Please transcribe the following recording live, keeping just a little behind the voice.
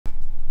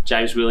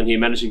James Whelan here,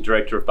 Managing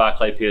Director of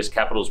Barclay Pearce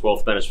Capital's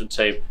Wealth Management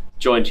Team,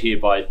 joined here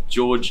by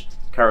George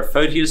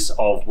Karafotias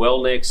of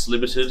Wellnex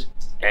Limited,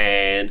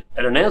 and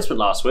an announcement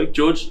last week.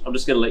 George, I'm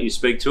just going to let you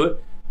speak to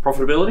it.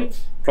 Profitability?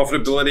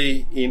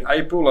 Profitability in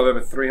April of over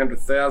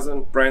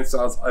 300,000, brand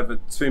sales over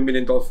 $2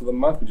 million for the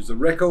month, which is a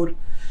record.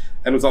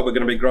 And it looks like we're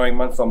going to be growing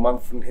month on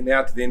month from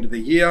now to the end of the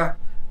year.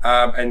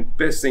 And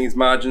best thing is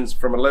margins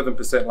from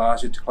 11%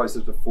 last year to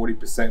closer to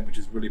 40%, which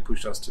has really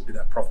pushed us to be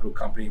that profitable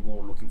company we're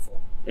all looking for.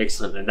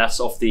 Excellent. And that's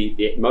off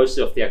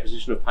mostly off the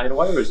acquisition of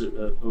Paintaway, or is it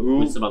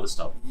with some other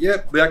stuff?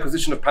 Yep, the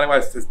acquisition of Paintaway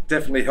has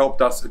definitely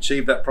helped us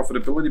achieve that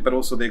profitability, but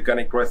also the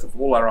organic growth of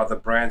all our other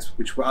brands,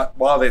 which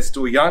while they're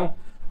still young,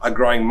 are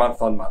growing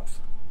month on month.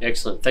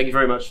 Excellent. Thank you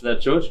very much for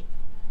that, George.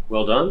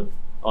 Well done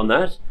on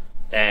that.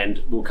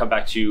 And we'll come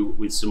back to you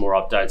with some more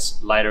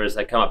updates later as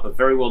they come up. But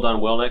very well done,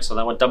 Wellenx, on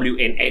that one.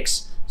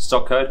 WNX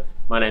stock code.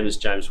 My name is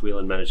James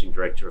Whelan, Managing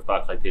Director of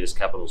Barclay Pearce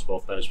Capital's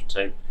Wealth Management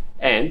Team.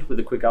 And with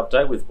a quick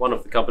update with one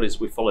of the companies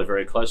we follow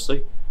very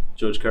closely,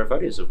 George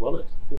Karafotias of Wellnex.